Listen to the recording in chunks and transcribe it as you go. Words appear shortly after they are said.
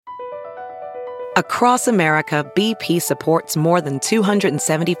Across America, BP supports more than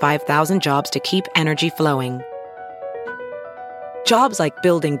 275,000 jobs to keep energy flowing. Jobs like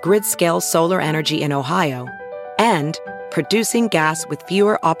building grid-scale solar energy in Ohio and producing gas with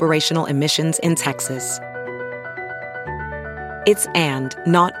fewer operational emissions in Texas. It's and,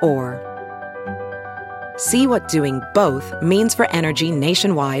 not or. See what doing both means for energy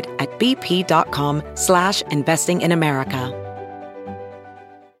nationwide at bp.com/investing in America.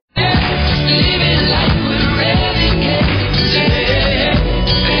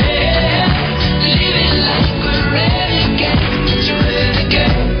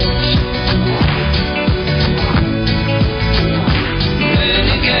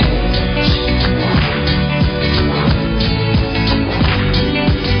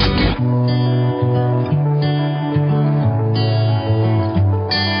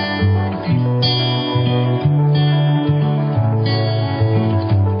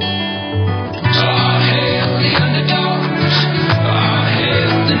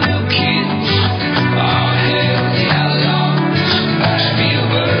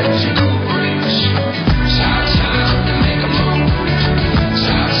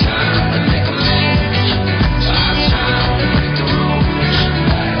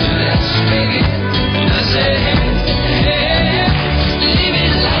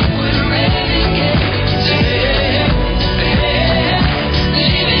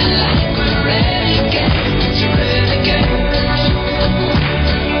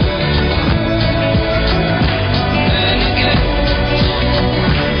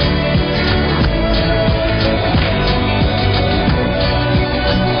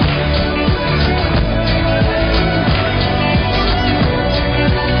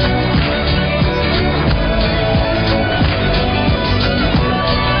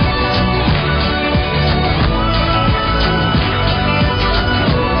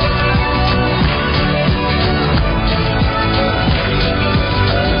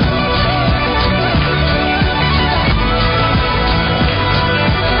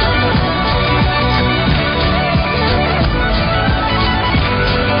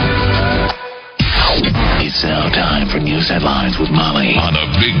 Headlines with Molly on the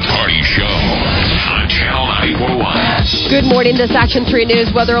Big Party Show on Channel 94.1. Good morning. This Action 3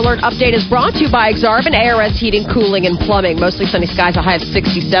 News weather alert update is brought to you by Exarban ARS Heating, Cooling, and Plumbing. Mostly sunny skies, a high of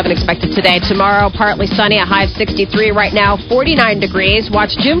 67 expected today. Tomorrow, partly sunny, a high of 63. Right now, 49 degrees.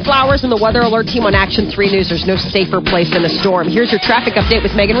 Watch Jim Flowers and the weather alert team on Action 3 News. There's no safer place in a storm. Here's your traffic update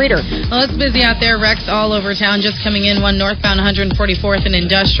with Megan Reeder. Well, it's busy out there. Wrecks all over town. Just coming in, one northbound 144th and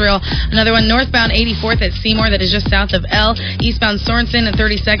Industrial. Another one northbound 84th at Seymour that is just south of L. Eastbound Sorensen at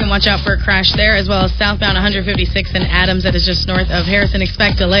 32nd. Watch out for a crash there, as well as southbound 156th and Adams that is just north of Harrison.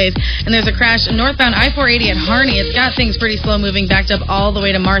 Expect delays. And there's a crash northbound I-480 at Harney. It's got things pretty slow moving, backed up all the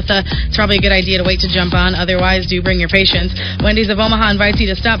way to Martha. It's probably a good idea to wait to jump on. Otherwise, do bring your patience. Wendy's of Omaha invites you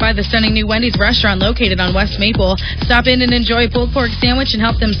to stop by the stunning new Wendy's restaurant located on West Maple. Stop in and enjoy a pulled pork sandwich and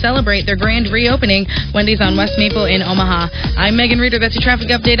help them celebrate their grand reopening. Wendy's on West Maple in Omaha. I'm Megan Reeder. That's your traffic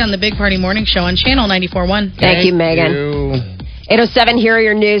update on the Big Party Morning Show on Channel 94.1. Thank you, Megan. 8:07, here are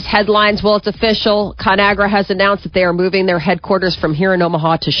your news headlines. Well, it's official. ConAgra has announced that they are moving their headquarters from here in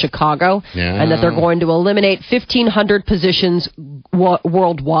Omaha to Chicago, and that they're going to eliminate 1,500 positions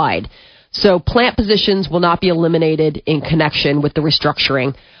worldwide. So plant positions will not be eliminated in connection with the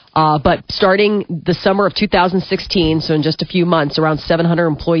restructuring. But starting the summer of 2016, so in just a few months, around 700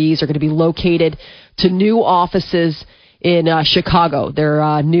 employees are going to be located to new offices in Chicago.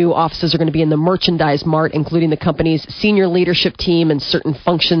 Their new offices are going to be in the Merchandise Mart, including the company's senior leadership team and certain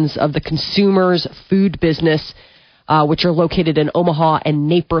functions of the consumer's food business, which are located in Omaha and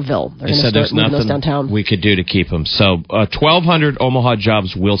Naperville. They're going to start moving those downtown. We could do to keep them. So 1,200 Omaha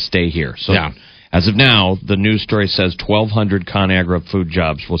jobs will stay here. So as of now, the news story says 1,200 ConAgra food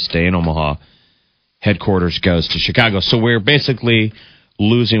jobs will stay in Omaha. Headquarters goes to Chicago. So we're basically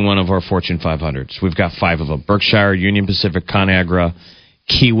losing one of our Fortune 500s. We've got 5 of them: Berkshire, Union Pacific, ConAgra,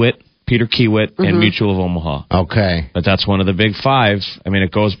 Kiewit, Peter Kiewit, and Mutual of Omaha. Okay. But that's one of the big 5. I mean, it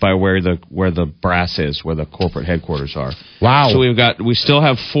goes by where the brass is, where the corporate headquarters are. Wow. So we still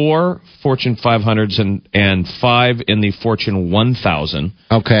have 4 Fortune 500s and 5 in the Fortune 1000.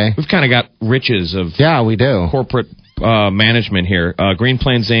 Okay. We've kind of got riches of we do. Corporate management here. Green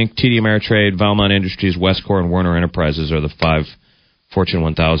Plains Inc., TD Ameritrade, Valmont Industries, Westcor, and Werner Enterprises are the 5 Fortune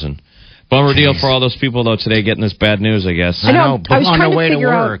 1000. Bummer deal for all those people, though, today getting this bad news, I guess. I know, but on their way to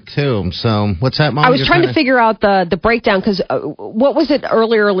work, too. So, what's that, Mom? I was trying to figure out the breakdown, because what was it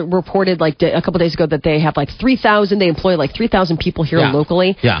earlier reported, like a couple days ago, that they have like 3,000, they employ like 3,000 people here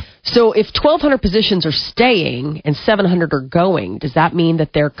locally? Yeah. So if 1,200 positions are staying and 700 are going, does that mean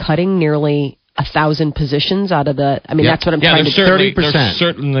that they're cutting nearly 1,000 positions out of the. I mean, that's what I'm trying to. 30%. They're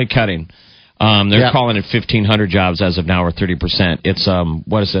certainly cutting. They're calling it 1,500 jobs as of now, or 30%. It's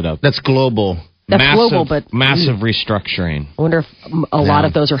what is it? That's global. That's global, but massive restructuring. I wonder if a lot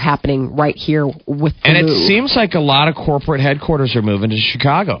of those are happening right here with the move. It seems like a lot of corporate headquarters are moving to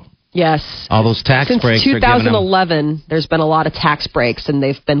Chicago. Yes. All those tax breaks. Since 2011, there's been a lot of tax breaks, and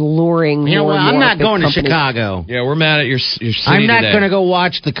they've been luring more and more I'm not going companies. to Chicago. Yeah, we're mad at your city I'm not today. going to go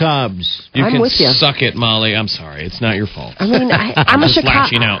watch the Cubs. I'm with you. Suck it, Molly. I'm sorry. It's not your fault. I mean, I'm a just Chicago.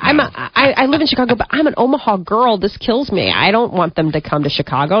 lashing out I live in Chicago, but I'm an Omaha girl. This kills me. I don't want them to come to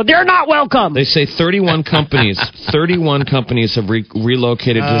Chicago. They're not welcome. They say 31 companies have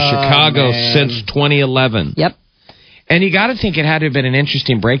relocated to Chicago since 2011. Yep. And you got to think it had to have been an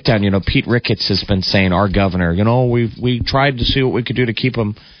interesting breakdown. You know, Pete Ricketts has been saying, our governor, we tried to see what we could do to keep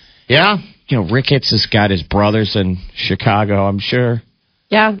him. Yeah. You know, Ricketts has got his brothers in Chicago, I'm sure.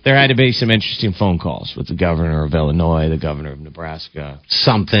 Yeah. There had to be some interesting phone calls with the governor of Illinois, the governor of Nebraska.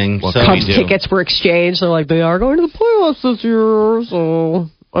 Something. Cubs tickets were exchanged. They're like, they are going to the playoffs this year. So,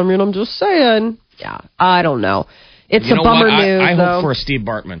 I mean, I'm just saying. Yeah, I don't know. It's a bummer news, I hope for a Steve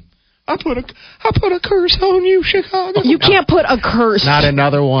Bartman. I put a curse on you, Chicago. You can't put a curse. Not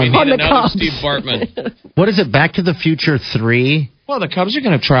another one. We need on the another Cubs. Steve Bartman. What is it? Back to the Future 3? Well, the Cubs are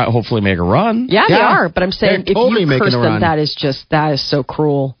going to try, hopefully, make a run. Yeah, they are. But I'm saying, They're totally if you curse them, that is so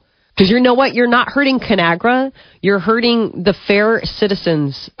cruel. Because you know what? You're not hurting Conagra. You're hurting the fair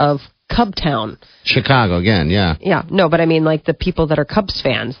citizens of Cubtown. Chicago again, yeah. Yeah, no, but I mean, like the people that are Cubs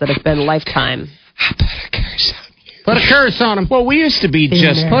fans that have been lifetime. I put a curse on you. Put a curse on them. Well, we used to be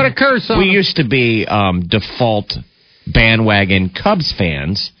put a curse on them. We used to be default bandwagon Cubs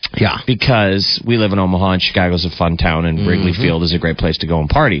fans. Yeah. Because we live in Omaha and Chicago's a fun town and Wrigley Field is a great place to go and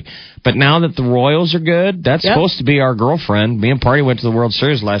party. But now that the Royals are good, that's supposed to be our girlfriend. Me and Party went to the World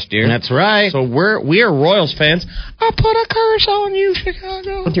Series last year. That's right. So we are Royals fans. I put a curse on you,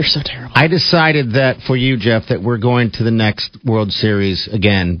 Chicago. You're so terrible. I decided that for you, Jeff, that we're going to the next World Series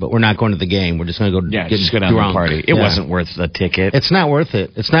again, but we're not going to the game. We're just going to go just go down to the party. It wasn't worth the ticket. It's not worth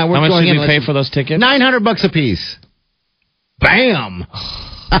it. It's not worth How much going did in. you pay for those tickets? $900 a piece. Bam!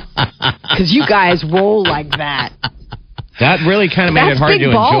 Because you guys roll like that. That really kind of made it hard to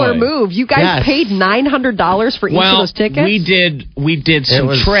enjoy. That's big baller move. You guys paid $900 for each of those tickets? We did some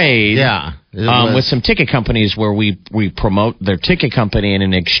trade with some ticket companies where we promote their ticket company, and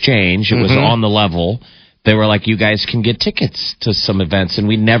in exchange, it was on the level. They were like, you guys can get tickets to some events, and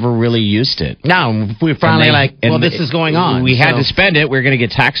we never really used it. No, we finally this is going on. We had to spend it. We were going to get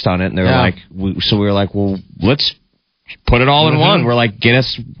taxed on it, and they were like, we were like, well, let's put it all in one. We're like, get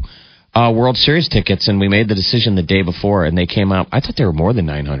us World Series tickets, and we made the decision the day before, and they came out. I thought they were more than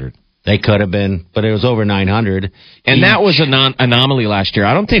 900. They could have been, but it was over 900. And that was an anomaly last year.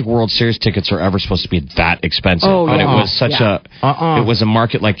 I don't think World Series tickets are ever supposed to be that expensive. But it was such it was a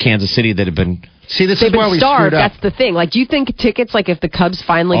market like Kansas City that had been. See, this They've is where been we starved. screwed up. That's the thing. Like, do you think tickets, like, if the Cubs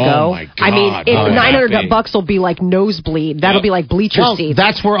finally go? My God, I mean, $900 will be like nosebleed. That'll be like bleacher seats.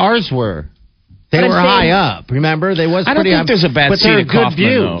 That's where ours were. They were high up. Remember, they was. I don't think there's a bad seat at Kauffman,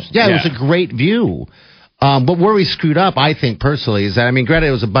 though. Yeah, it was a great view. But where we screwed up, I think personally, is that granted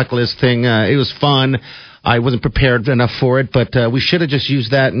it was a bucket list thing. It was fun. I wasn't prepared enough for it, but we should have just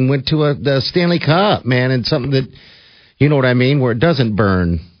used that and went to the Stanley Cup, man, and something that, you know what I mean, where it doesn't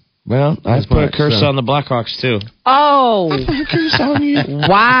burn. Well, I put a curse on the Blackhawks too. Oh, I put a curse on you.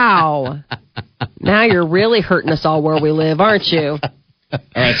 Wow! Now you're really hurting us all where we live, aren't you? All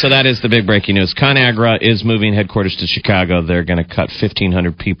right, so that is the big breaking news. ConAgra is moving headquarters to Chicago. They're going to cut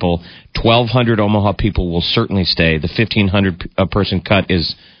 1,500 people. 1,200 Omaha people will certainly stay. The 1,500 person cut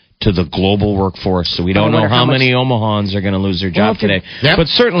is to the global workforce, so we don't know how many Omahans are going to lose their job today. Yep. But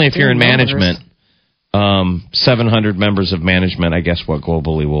certainly if you're in management, 700 members of management, I guess,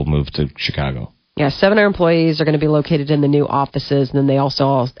 globally will move to Chicago. Yeah, 700 employees are going to be located in the new offices, and then they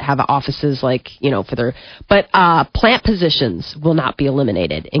also have offices for their. But plant positions will not be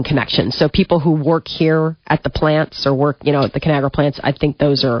eliminated in connection. So people who work here at the plants or work, at the ConAgra plants, I think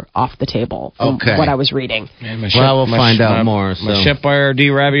those are off the table from what I was reading. We'll find out more. My Chef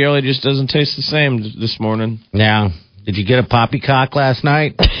Boyardee ravioli just doesn't taste the same this morning. Yeah. Did you get a poppycock last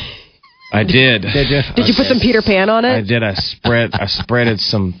night? I did. Did you? Did you put some Peter Pan on it? I did. I spreaded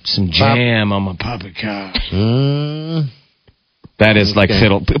some jam on my poppycock. That is like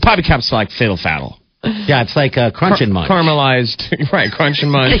poppycock's like fiddle faddle. Yeah, it's like Crunch and Munch. Caramelized, right? Crunch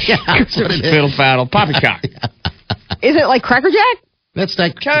and Munch. Yeah, that's what it is. Fiddle faddle, poppycock. Is it like Cracker Jack? That's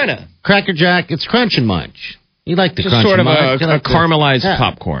like Kinda. Cracker Jack. It's Crunch and Munch. You like the Just crunchy sort of munch. a caramelized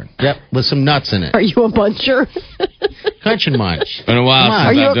popcorn. Yep, with some nuts in it. Are you a muncher? Crunch and munch. Been a while since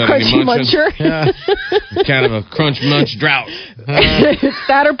Are you a I've done any crunchy munching. muncher? Yeah. Kind of a crunch munch drought. It's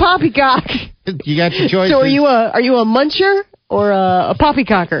that or poppycock. You got your choices. So are you a muncher or a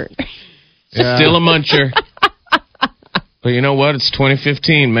poppycocker? Yeah. Still a muncher. But you know what? It's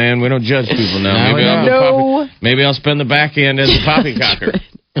 2015, man. We don't judge people now. Maybe I'll spend the back end as a poppycocker.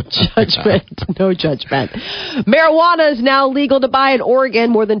 No judgment. Marijuana is now legal to buy in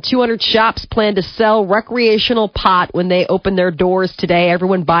Oregon. More than 200 shops plan to sell recreational pot when they open their doors today.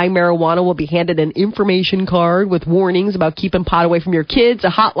 Everyone buying marijuana will be handed an information card with warnings about keeping pot away from your kids, a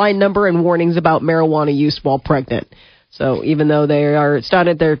hotline number, and warnings about marijuana use while pregnant. So even though they're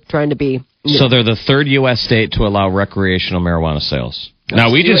trying to be... So they're the third U.S. state to allow recreational marijuana sales.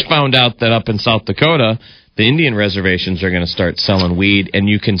 Now, we just found out that up in South Dakota, the Indian reservations are going to start selling weed, and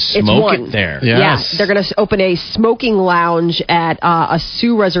you can smoke it there. Yes. Yeah, they're going to open a smoking lounge at a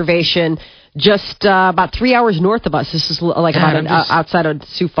Sioux reservation just about 3 hours north of us. This is like outside of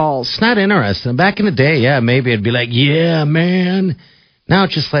Sioux Falls. It's not interesting. Back in the day, maybe it'd be like, yeah, man. Now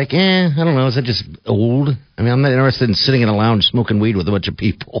it's just like, I don't know. Is it just old? I mean, I'm not interested in sitting in a lounge smoking weed with a bunch of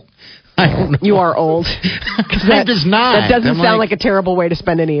people. I don't know. You are old. That does not. That doesn't sound like a terrible way to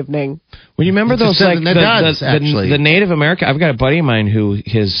spend an evening. Well, you remember those, like, the Native American... I've got a buddy of mine who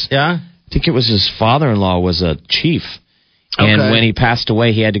I think it was his father-in-law was a chief. Okay. And when he passed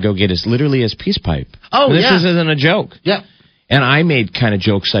away, he had to go get his peace pipe. Oh, This isn't a joke. Yeah. And I made kind of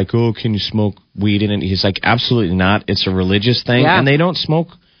jokes like, oh, can you smoke weed in it? He's like, absolutely not. It's a religious thing. Yeah. And they don't smoke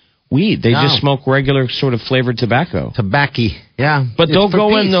weed. They just smoke regular sort of flavored tobacco. Tobacco, yeah. But they'll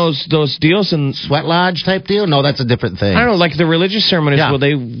go in those deals and... Sweat lodge type deal? No, that's a different thing. I don't know, like the religious ceremonies, well,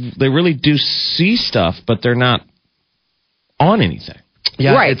 they really do see stuff, but they're not on anything.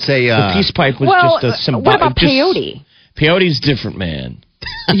 Yeah, right. It's a... the peace pipe was just a symbol. What about peyote? Peyote's different, man.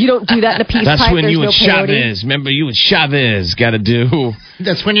 You don't do that in a peace That's pipe? when you and peyote? Chavez. Remember, you and Chavez got to do...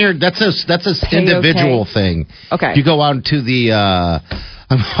 That's when you're... That's a individual thing. Okay. You go out to the...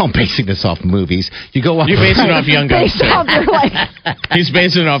 I'm basing this off movies. You go out... You're basing it off Young Guns. He's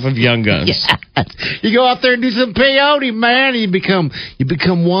basing it off of Young Guns. Yeah. You go out there and do some peyote, man. And you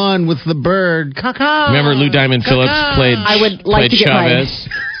become one with the bird. Caw-caw. Remember Lou Diamond Phillips played Chavez?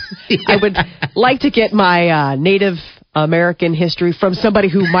 I would like to get my Native American history from somebody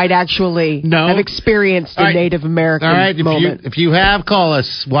who might actually have experienced a Native American moment. If you have, call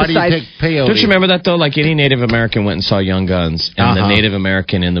us. Why do you take peyote? Don't you remember that, though? Like, any Native American went and saw Young Guns, and the Native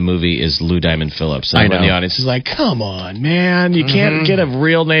American in the movie is Lou Diamond Phillips. And the audience is like, come on, man. You can't get a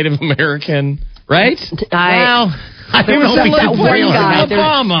real Native American, right? I don't know if we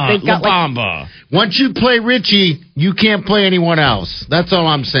did La Bamba. Once you play Richie, you can't play anyone else. That's all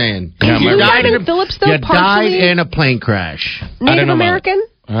I'm saying. You died in a plane crash. Native American?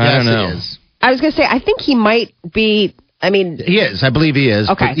 I don't know. He is. I was going to say, I think he might be... I mean... He is. I believe he is.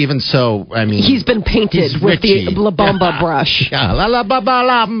 Okay. But even so, I mean... He's been painted with the La Bamba brush. Yeah, la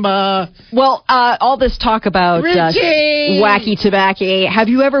bamba. Well, all this talk about wacky tobacco. Have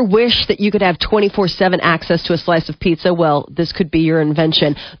you ever wished that you could have 24/7 access to a slice of pizza? Well, this could be your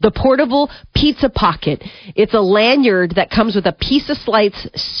invention. The portable pizza pocket. It's a lanyard that comes with a pizza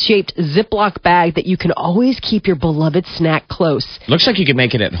slice-shaped Ziploc bag that you can always keep your beloved snack close. Looks like you could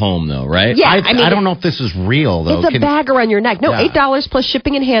make it at home, though, right? Yeah, I don't know if this is real, though. It's a bag around your neck. No, $8 plus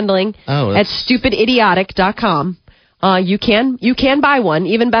shipping and handling at stupididiotic.com. You can buy one.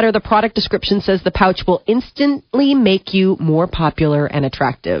 Even better, the product description says the pouch will instantly make you more popular and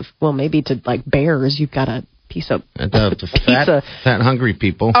attractive. Well, maybe to like bears, you've got a piece of pizza, fat hungry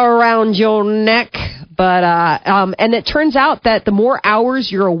people around your neck. But and it turns out that the more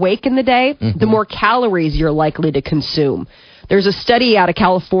hours you're awake in the day, the more calories you're likely to consume. There's a study out of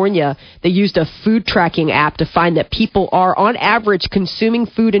California. They used a food tracking app to find that people are, on average, consuming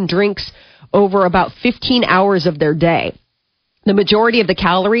food and drinks over about 15 hours of their day. The majority of the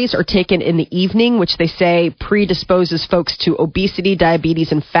calories are taken in the evening, which they say predisposes folks to obesity,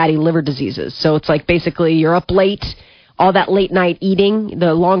 diabetes, and fatty liver diseases. So it's like basically you're up late. All that late night eating,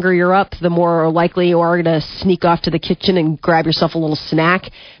 the longer you're up, the more likely you are to sneak off to the kitchen and grab yourself a little snack.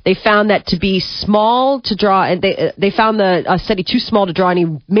 They found that to be small to draw, and they found the study too small to draw any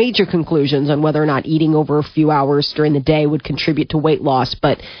major conclusions on whether or not eating over a few hours during the day would contribute to weight loss,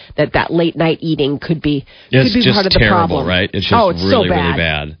 but that late night eating could be part of the problem. Right? It's just really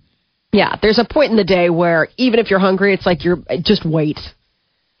bad. Yeah, there's a point in the day where even if you're hungry, it's like you're just wait.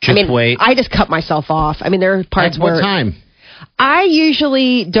 Wait. I just cut myself off. I mean, there are parts where... What time? I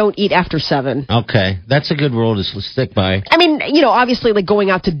usually don't eat after 7. Okay. That's a good rule to stick by. I mean, obviously, like going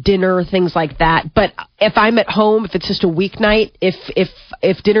out to dinner, things like that. But if I'm at home, if it's just a weeknight,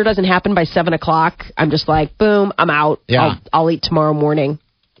 if dinner doesn't happen by 7 o'clock, I'm just like, boom, I'm out. Yeah. I'll eat tomorrow morning.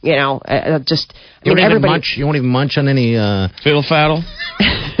 You won't even munch on any fiddle faddle,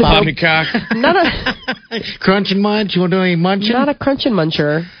 poppycock, crunch and munch. You won't do any munching? Not a crunch and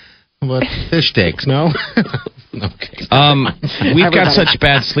muncher. What, fish steaks? No. Okay. We've got such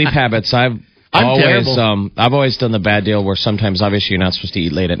bad sleep habits. I've always done the bad deal where sometimes, obviously, you're not supposed to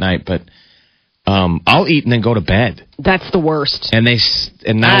eat late at night, but I'll eat and then go to bed. That's the worst. And now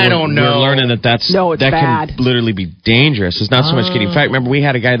we're learning that bad. can literally be dangerous. It's not so much getting fat. Remember, we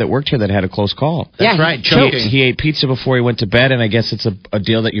had a guy that worked here that had a close call. That's right. Choking. He ate pizza before he went to bed, and I guess it's a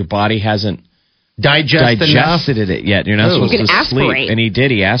deal that your body hasn't digested it yet. You're not supposed to aspirate. sleep. And he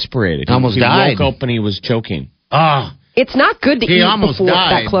did. He aspirated. He almost died. He woke up and he was choking. It's not good to eat before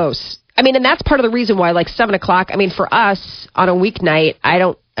died. that close. I mean, and that's part of the reason why, like 7 o'clock. I mean, for us on a weeknight, I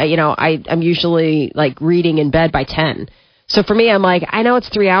don't. I'm usually like reading in bed by 10. So for me, I'm like, I know it's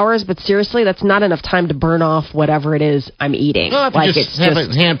 3 hours, but seriously, that's not enough time to burn off whatever it is I'm eating. Well, if you just have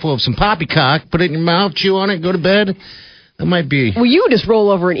a handful of some poppycock, put it in your mouth, chew on it, go to bed. That might be. Well, you just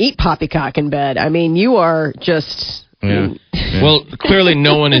roll over and eat poppycock in bed. I mean, you are just. Yeah. Well, clearly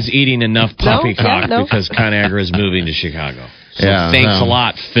no one is eating enough poppycock because ConAgra is moving to Chicago. So thanks a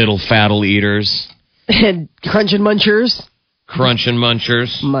lot, fiddle faddle eaters. And crunch and munchers. Crunch and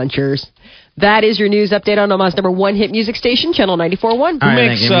munchers. Munchers. That is your news update on Omaha's #1 hit music station, Channel 94.1.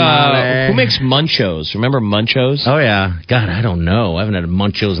 Who makes Munchos? Remember Munchos? Oh, yeah. God, I don't know. I haven't had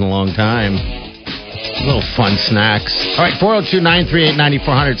Munchos in a long time. Little fun snacks. All right,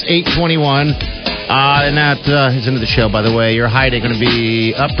 402-938-9400. It's 8:21. And that is into the show, by the way. Your high day going to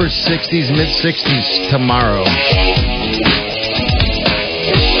be upper 60s, mid-60s tomorrow.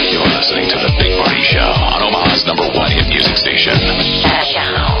 You're listening to The Big Party Show on Omaha's #1 hit music station.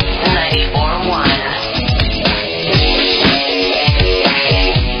 Channel 94.1.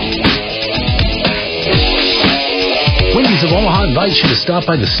 Wendy's of Omaha invites you to stop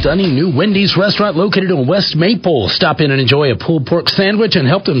by the stunning new Wendy's restaurant located on West Maple. Stop in and enjoy a pulled pork sandwich and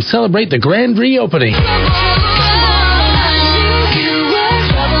help them celebrate the grand reopening.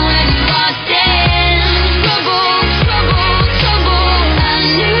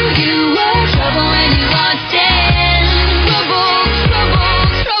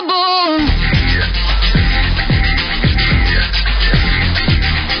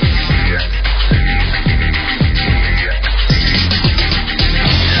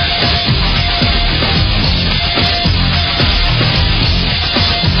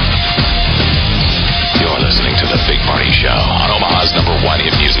 Show on Omaha's #1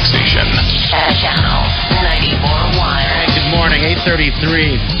 hit music station. Channel 94.1. Good morning,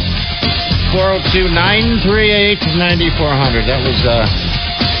 8:33. 402-938-9400. That was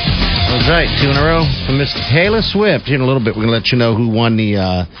right. 2 in a row from Miss Taylor Swift. Here in a little bit, we're going to let you know who won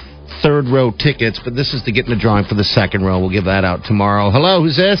the third row tickets, but this is to get in the drawing for the second row. We'll give that out tomorrow. Hello,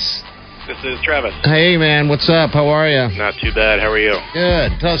 who's this? This is Travis. Hey, man, what's up? How are you? Not too bad. How are you?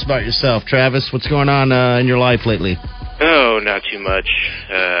 Good. Tell us about yourself, Travis. What's going on in your life lately? Oh, not too much.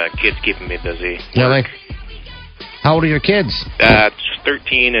 Kids keeping me busy. Really? How old are your kids?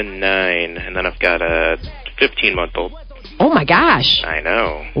 13 and 9, and then I've got a 15-month-old. Oh, my gosh. I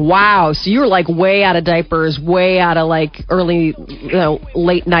know. Wow. So you were like way out of diapers, way out of like early,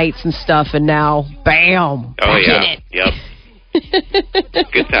 late nights and stuff, and now, bam. Oh, back yeah. in it. Yep.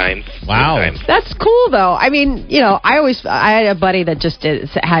 Good times. Wow. Good times. That's cool, though. I mean, I had a buddy that just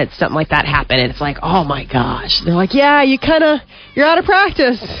had something like that happen, and it's like, oh my gosh. They're like, yeah, you're out of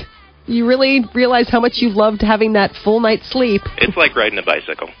practice. You really realize how much you loved having that full night's sleep. It's like riding a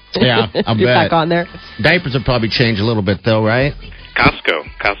bicycle. Yeah, I'll Get bet. back on there. Diapers will probably change a little bit, though, right?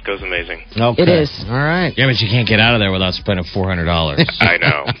 Costco's amazing. Okay. It is. All right. Yeah, but you can't get out of there without spending $400. I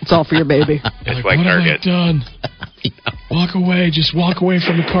know. It's all for your baby. It's like Target. Done. Walk away. Just walk away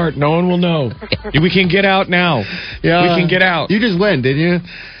from the cart. No one will know. We can get out now. Yeah. We can get out. You just went, didn't you?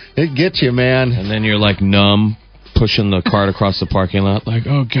 It gets you, man. And then you're like numb, pushing the cart across the parking lot. Like,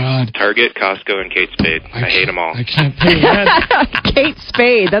 oh, God. Target, Costco, and Kate Spade. I hate them all. I can't pay rent. Kate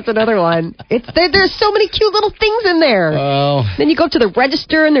Spade, that's another one. There's so many cute little things in there. Oh. Then you go to the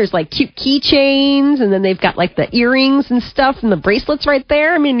register and there's like cute keychains, and then they've got like the earrings and stuff and the bracelets right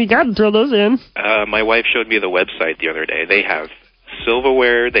there. I mean, you got to throw those in. My wife showed me the website the other day. They have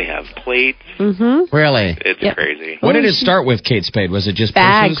silverware. They have plates. Mm-hmm. Really? It's crazy. What did it start with, Kate Spade? Was it just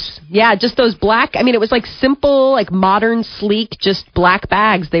bags? purses? Yeah, just those black. I mean, it was like simple, like modern, sleek, just black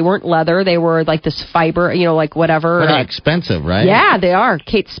bags. They weren't leather. They were like this fiber, like whatever. Well, they're expensive, right? Yeah, they are.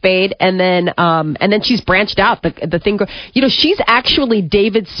 Kate Spade, and then she's branched out. The thing, she's actually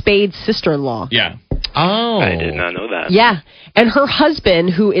David Spade's sister-in-law. Yeah. Oh, I did not know that. Yeah, and her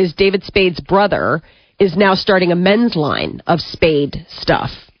husband, who is David Spade's brother, is now starting a men's line of Spade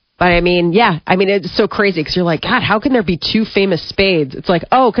stuff. But it's so crazy because you're like, God, how can there be two famous Spades? It's like,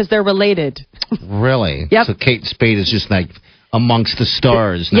 because they're related. Really? Yep. So Kate Spade is just like amongst the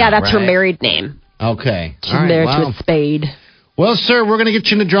stars now, yeah, that's her right? married name. Okay. She's married to a Spade. Well, sir, we're going to get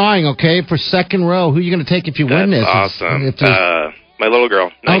you in the drawing, okay, for second row. Who are you going to take if you win this? Awesome. My little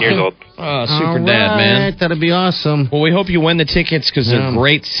girl, 9 years old. Oh, super dad, man. That'd be awesome. Well, we hope you win the tickets because they're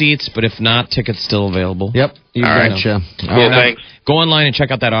great seats, but if not, tickets still available. Yep. You betcha. Cool, thanks. Go online and check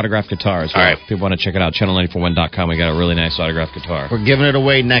out that autographed guitar as well. All right. If people want to check it out, channel941.com. We got a really nice autographed guitar. We're giving it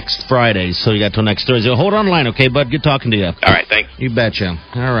away next Friday, so you got till next Thursday. Hold on line, okay, bud? Good talking to you. All right, thanks. You betcha.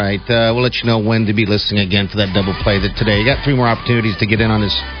 All right. We'll let you know when to be listening again for that double play that today. You got 3 more opportunities to get on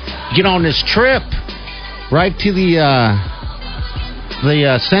this trip. Right to the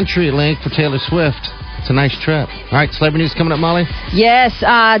CenturyLink for Taylor Swift. It's a nice trip. All right, celebrity news coming up, Molly? Yes,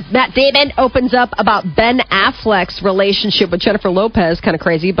 Matt Damon opens up about Ben Affleck's relationship with Jennifer Lopez. Kind of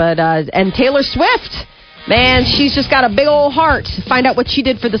crazy, but and Taylor Swift. Man, she's just got a big old heart. Find out what she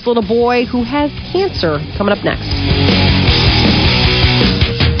did for this little boy who has cancer. Coming up next.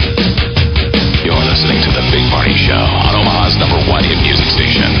 You're listening to The Big Party Show on Omaha's #1 hit music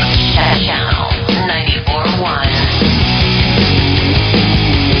station. Channel 94.1.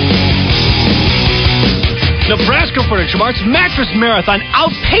 Nebraska Furniture Mart's Mattress Marathon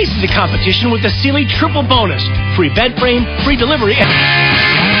outpaces the competition with the Sealy Triple Bonus. Free bed frame, free delivery, and...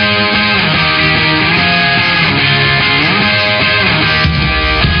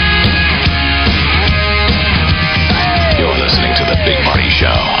 You're listening to The Big Party Show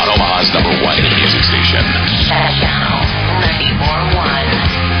on Omaha's #1 hit music station. Channel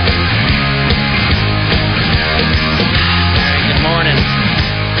 94.1. Good morning.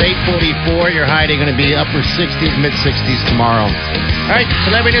 8:44. Your high day going to be upper 60s, mid-60s tomorrow. All right,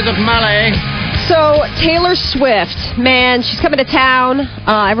 celebrity news of Molly. So, Taylor Swift, man, she's coming to town.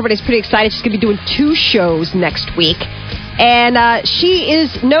 Everybody's pretty excited. She's going to be doing 2 shows next week. And she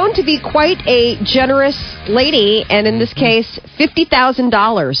is known to be quite a generous lady. And in this case,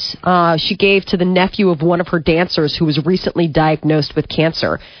 $50,000 she gave to the nephew of one of her dancers who was recently diagnosed with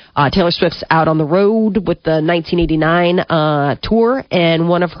cancer. Taylor Swift's out on the road with the 1989 tour. And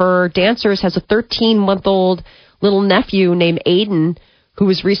one of her dancers has a 13-month-old little nephew named Aiden, who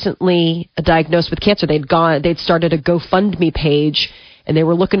was recently diagnosed with cancer. They'd started a GoFundMe page, and they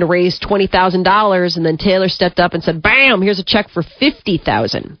were looking to raise $20,000, and then Taylor stepped up and said, "Bam! Here's a check for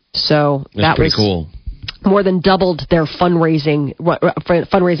 $50,000." So That's pretty cool. More than doubled their fundraising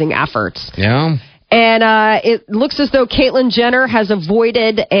efforts. Yeah. And it looks as though Caitlyn Jenner has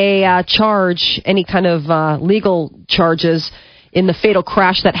avoided a charge, any kind of legal charges, in the fatal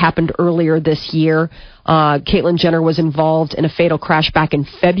crash that happened earlier this year. Caitlyn Jenner was involved in a fatal crash back in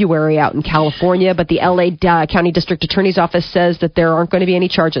February out in California, but the L.A. County District Attorney's Office says that there aren't going to be any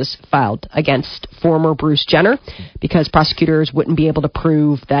charges filed against former Bruce Jenner because prosecutors wouldn't be able to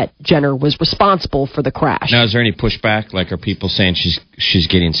prove that Jenner was responsible for the crash. Now, is there any pushback? Like, are people saying she's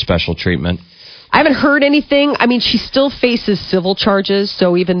getting special treatment? I haven't heard anything. I mean, she still faces civil charges,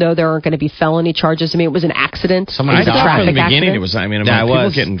 so even though there aren't going to be felony charges, I mean, it was an accident. I thought from the beginning it was. People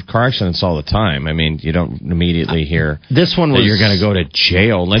was. get in car accidents all the time. I mean, you don't immediately hear this one was that you're going to go to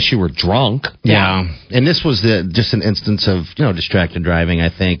jail unless you were drunk. Yeah, and this was just an instance of distracted driving, I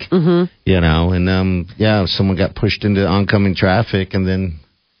think. Mm-hmm. And someone got pushed into oncoming traffic, and then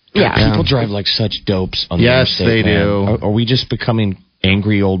people drive like such dopes on the interstate. Yes, they do. Are we just becoming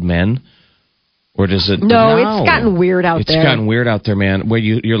angry old men? Or does it? No, it's gotten weird out there. It's gotten weird out there, man. Where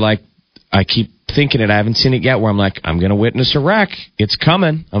you're like, I keep thinking it. I haven't seen it yet. Where I'm like, I'm going to witness a wreck. It's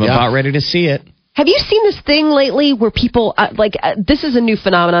coming. I'm about ready to see it. Have you seen this thing lately where people this is a new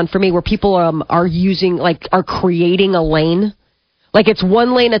phenomenon for me, where people are creating a lane? Like, it's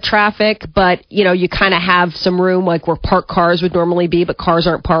one lane of traffic, but, you kind of have some room, like, where parked cars would normally be, but cars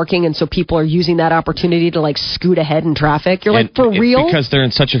aren't parking, and so people are using that opportunity to, scoot ahead in traffic. You're like, for real? Because they're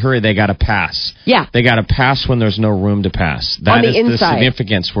in such a hurry, they got to pass. Yeah. They got to pass when there's no room to pass. That is the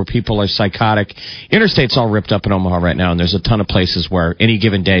significance where people are psychotic. Interstate's all ripped up in Omaha right now, and there's a ton of places where any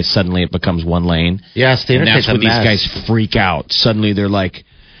given day, suddenly it becomes one lane. Yes, the interstate's and that's when these guys freak out. Suddenly they're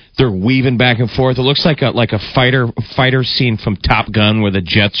They're weaving back and forth. It looks like a fighter scene from Top Gun where the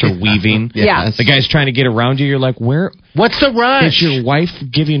jets are weaving. Yeah. The guy's trying to get around you. You're like, where? What's the rush? Is your wife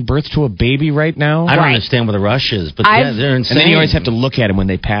giving birth to a baby right now? I don't understand what the rush is, but they're insane. And then you always have to look at him when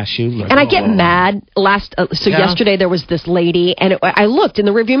they pass you. Like, and I get mad. Yesterday there was this lady, and I looked in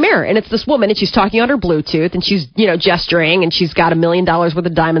the rearview mirror, and it's this woman, and she's talking on her Bluetooth, and she's gesturing, and she's got $1 million worth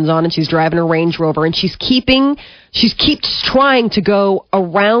of diamonds on, and she's driving a Range Rover, and she keeps trying to go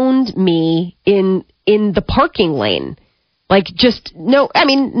around me in the parking lane, like not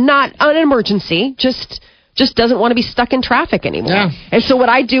an emergency, just doesn't want to be stuck in traffic anymore. Yeah. And so what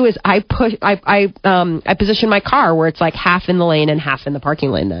I do is I position my car where it's like half in the lane and half in the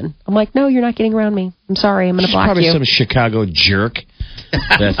parking lane. Then I'm like, no, you're not getting around me. I'm sorry, I'm going to block probably you. Some Chicago jerk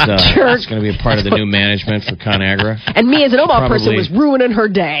that's going to be a part of the new management for ConAgra. And me as an Omaha person was ruining her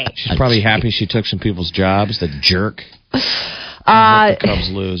day. She's probably happy she took some people's jobs. The jerk. The Cubs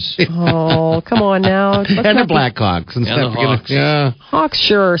lose. Oh, come on now. And the Blackhawks. And the Hawks. Yeah. Hawks,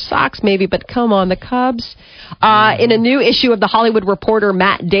 sure. Sox, maybe. But come on, the Cubs. In a new issue of The Hollywood Reporter,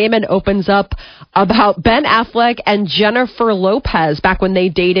 Matt Damon opens up about Ben Affleck and Jennifer Lopez back when they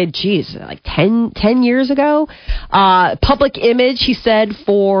dated, like 10 years ago. Public image, he said,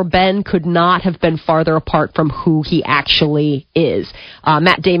 for Ben could not have been farther apart from who he actually is.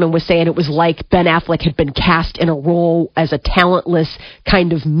 Matt Damon was saying it was like Ben Affleck had been cast in a role as a talentless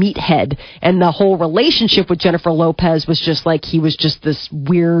kind of meathead. And the whole relationship with Jennifer Lopez was just like he was just this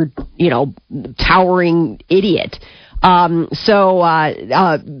weird, towering idiot. Matt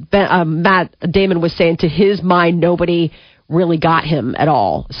Damon was saying to his mind, nobody really got him at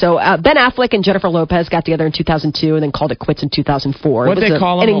all. So Ben Affleck and Jennifer Lopez got together in 2002 and then called it quits in 2004. What did they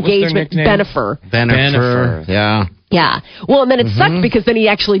call him? An engagement. Bennifer. Yeah. Yeah. Well, and then it sucked because then he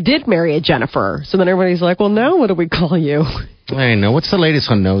actually did marry a Jennifer. So then everybody's like, well, now what do we call you? I know. What's the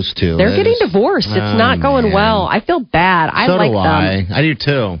latest on those two? They're getting divorced. It's not going well. I feel bad. I like them. I do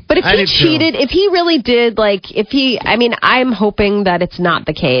too. But if he cheated, if he really did, I'm hoping that it's not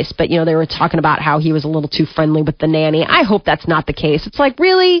the case. But, they were talking about how he was a little too friendly with the nanny. I hope that's not the case. It's like,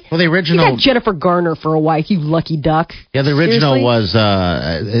 really? Well, the original. You got Jennifer Garner for a wife, you lucky duck. Yeah, the original was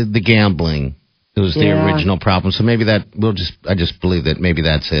the gambling. It was the original problem. So maybe I just believe that maybe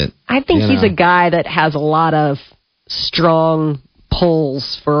that's it. I think he's a guy that has a lot of strong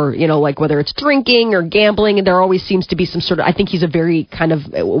pulls for, whether it's drinking or gambling, and there always seems to be some sort of, I think he's a very kind of,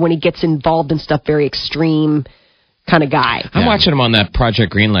 when he gets involved in stuff, very extreme kind of guy. I'm watching him on that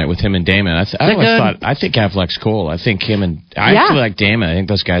Project Greenlight with him and Damon. I think Affleck's cool. I think I actually like Damon. I think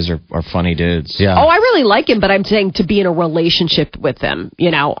those guys are funny dudes. Yeah. Oh, I really like him, but I'm saying to be in a relationship with him,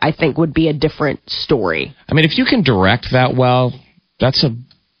 I think would be a different story. I mean, if you can direct that well,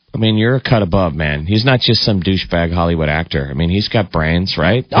 you're a cut above, man. He's not just some douchebag Hollywood actor. I mean, he's got brains,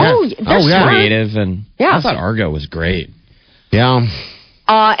 right? Oh, yeah. Creative, and I thought Argo was great. Yeah.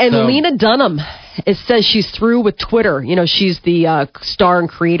 Lena Dunham, it says she's through with Twitter. She's the star and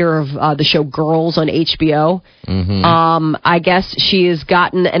creator of the show Girls on HBO. Mm-hmm. I guess she has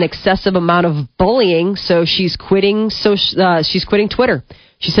gotten an excessive amount of bullying, so she's quitting. She's quitting Twitter.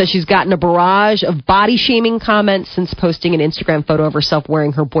 She says she's gotten a barrage of body-shaming comments since posting an Instagram photo of herself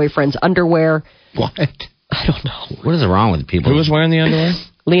wearing her boyfriend's underwear. What? I don't know. What is wrong with people? Who was wearing the underwear?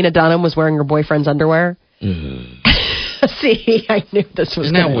 Lena Dunham was wearing her boyfriend's underwear. See, I knew this was.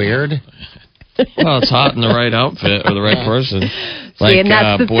 Isn't that weird? Well, it's hot in the right outfit or the right person. Like, and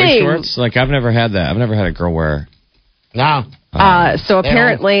that's the boy thing. Shorts. Like, I've never had that. I've never had a girl wear. No. So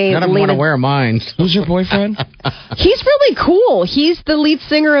apparently, none of them want to wear mine. Who's your boyfriend? He's really cool. He's the lead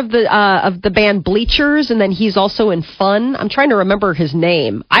singer of the band Bleachers, and then he's also in Fun. I'm trying to remember his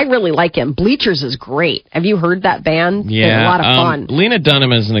name. I really like him. Bleachers is great. Have you heard that band? Yeah, it's a lot of fun. Lena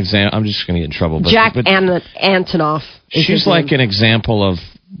Dunham is an example. I'm just going to get in trouble. Jack Antonoff. She's like an example of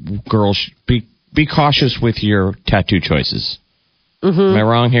girls. Be cautious with your tattoo choices. Mm-hmm. Am I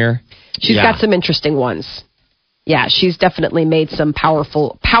wrong here? She's got some interesting ones. Yeah, she's definitely made some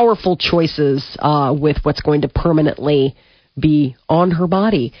powerful choices with what's going to permanently be on her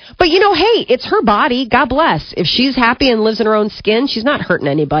body. But, hey, it's her body. God bless. If she's happy and lives in her own skin, she's not hurting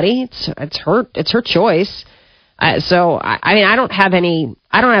anybody. It's her choice. So I don't have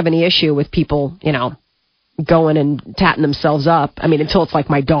any issue with people, going and tatting themselves up. I mean, until it's like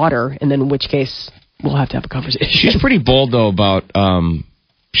my daughter, and then in which case we'll have to have a conversation. She's pretty bold though about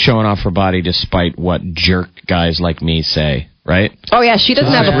showing off her body despite what jerk guys like me say, right? Oh, yeah, she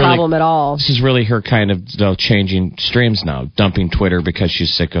doesn't have a problem at all. This is really her kind of changing streams now, dumping Twitter because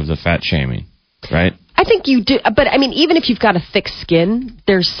she's sick of the fat shaming, right? I think you do, but I mean, even if you've got a thick skin,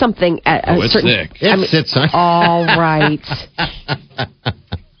 there's something at a it's certain... thick. It sits on. All right.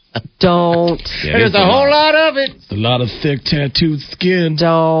 Don't. Yeah, There's a whole lot of it. A lot of thick tattooed skin.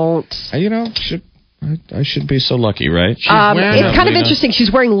 Don't. I should be so lucky, right? It's kind of interesting.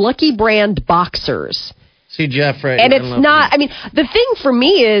 She's wearing Lucky Brand boxers. See Jeff, right? And it's not, I mean, the thing for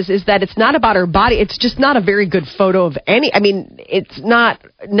me is that it's not about her body. It's just not a very good photo of any, I mean, it's not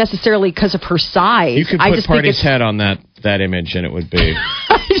necessarily because of her size. You could put Party's head on that image and it would be,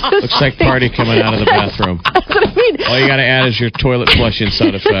 looks like Party coming out of the bathroom. That's what I mean. All you got to add is your toilet flushing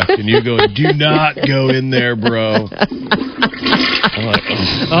sound effect. And you go, do not go in there, bro. I'm like,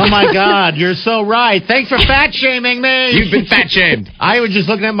 oh my God, you're so right. Thanks for fat shaming me. You've been fat shamed. I was just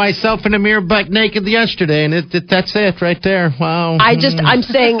looking at myself in the mirror butt naked yesterday, and that's it right there. Wow. I'm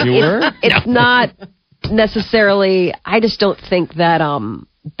saying it's not necessarily. I just don't think that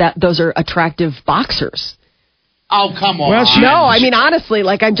that those are attractive boxers. Oh, come on. Well, I mean, honestly,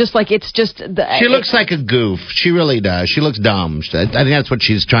 like, I'm just like, it's just... She looks like a goof. She really does. She looks dumb. I think that's what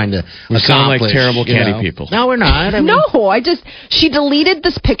she's trying to accomplish. We sound like terrible candy people. No, we're not. She deleted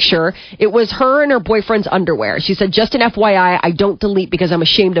this picture. It was her in her boyfriend's underwear. She said, just an FYI, I don't delete because I'm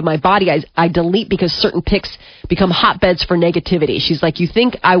ashamed of my body. I delete because certain pics become hotbeds for negativity. She's like, you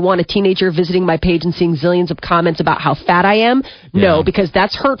think I want a teenager visiting my page and seeing zillions of comments about how fat I am? Yeah. No, because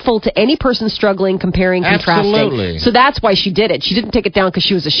that's hurtful to any person struggling, comparing, contrasting. Absolutely. So that's why she did it. She didn't take it down because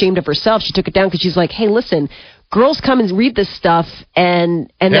she was ashamed of herself. She took it down because she's like, hey, listen, girls come and read this stuff,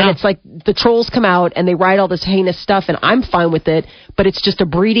 and then it's like the trolls come out and they write all this heinous stuff, and I'm fine with it, but it's just a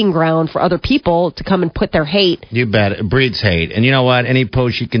breeding ground for other people to come and put their hate. You bet. It breeds hate. And you know what? Any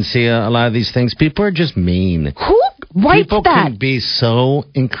post you can see a lot of these things, people are just mean. Who writes people that? Can be so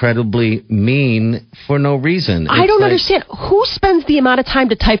incredibly mean for no reason. I don't understand. Who spends the amount of time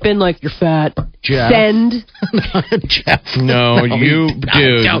to type in, like, you're fat, Jeff. send? Jeff. No, you,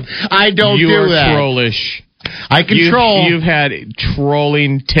 dude. I don't do that. You are trollish. I control. You've had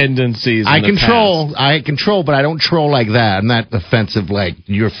trolling tendencies. I control, but I don't troll like that. I'm not offensive like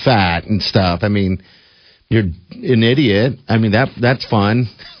you're fat and stuff. I mean, you're an idiot. I mean that's fun.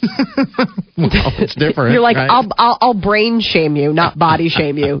 Well, it's different. You're like, right? I'll brain shame you, not body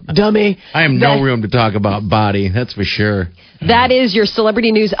shame you, dummy. I have no room to talk about body. That's for sure. That is your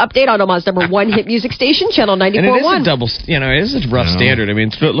celebrity news update on Omaha's #1 hit music station, Channel 94.1. And it is a double, it is a rough standard. I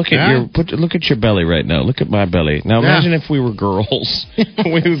mean, look at your belly right now. Look at my belly. Now imagine if we were girls,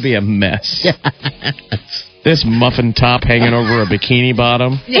 we would be a mess. This muffin top hanging over a bikini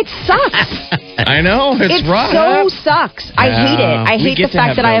bottom. It sucks. I know, it's rough. It so sucks. I hate it. I hate the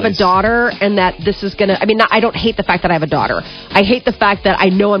fact that I have a daughter and that this is going to... I mean, I don't hate the fact that I have a daughter. I hate the fact that I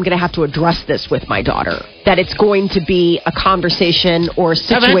know I'm going to have to address this with my daughter. That it's going to be a conversation or a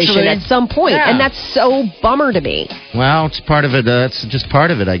situation at some point. And that's so bummer to me. Well, it's part of it. It's just part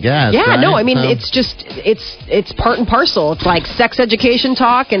of it, I guess. Yeah, right? no, I mean, it's just... It's part and parcel. It's like sex education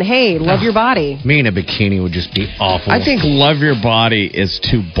talk and, hey, love your body. Me in a bikini would just be awful. I think love your body is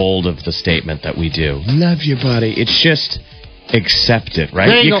too bold of the statement that we do. Love your body. It's just accept it,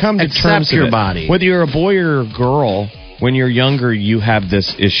 right? You come to terms with your body. Whether you're a boy or a girl, when you're younger, you have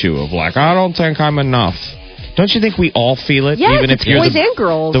this issue of like, I don't think I'm enough. Don't you think we all feel it? Yes, even if you're boys and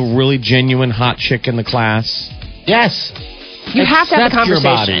girls. The really genuine hot chick in the class? Yes. You have to have a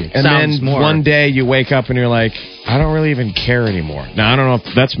conversation. And then one day you wake up and you're like, I don't really even care anymore. Now, I don't know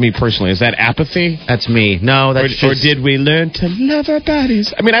if that's me personally. Is that apathy? That's me. No, that's or did we learn to love our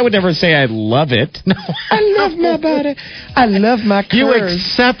bodies? I mean, I would never say I love it. No. I love my body. I love my curves. You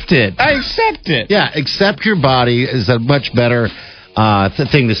accept it. I accept it. Yeah, accept your body is a much better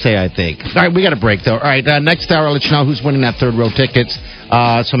thing to say, I think. All right, we got a break, though. All right, next hour, I'll let you know who's winning that third row tickets.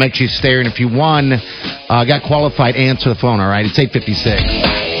 So make sure you stay here. And if you won, got qualified, answer the phone, all right? It's 8:56.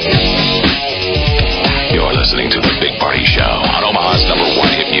 You're listening to The Big Party Show on Omaha's #1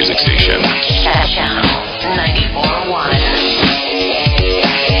 hit music station. Channel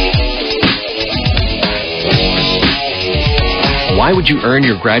 94.1. Why would you earn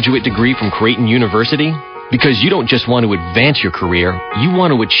your graduate degree from Creighton University? Because you don't just want to advance your career, you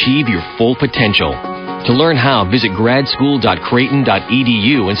want to achieve your full potential. To learn how, visit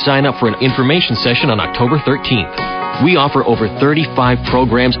gradschool.creighton.edu and sign up for an information session on October 13th. We offer over 35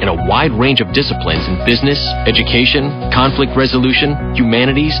 programs in a wide range of disciplines in business, education, conflict resolution,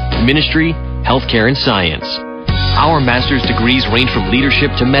 humanities, ministry, healthcare, and science. Our master's degrees range from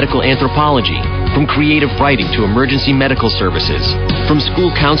leadership to medical anthropology, from creative writing to emergency medical services, from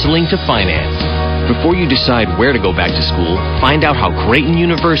school counseling to finance. Before you decide where to go back to school, find out how Creighton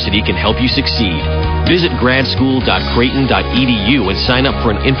University can help you succeed. Visit gradschool.creighton.edu and sign up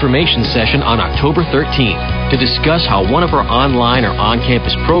for an information session on October 13th to discuss how one of our online or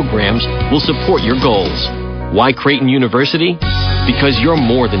on-campus programs will support your goals. Why Creighton University? Because you're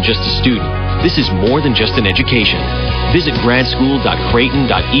more than just a student. This is more than just an education. Visit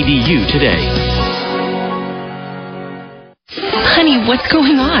gradschool.creighton.edu today. Honey, what's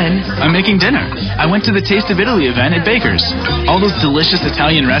going on? I'm making dinner. I went to the Taste of Italy event at Baker's. All those delicious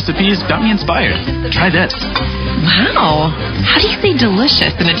Italian recipes got me inspired. Try this. Wow. How do you say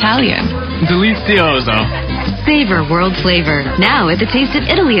delicious in Italian? Delizioso. Savor world flavor. Now at the Taste of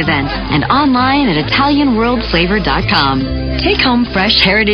Italy event and online at ItalianWorldFlavor.com. Take home fresh heritage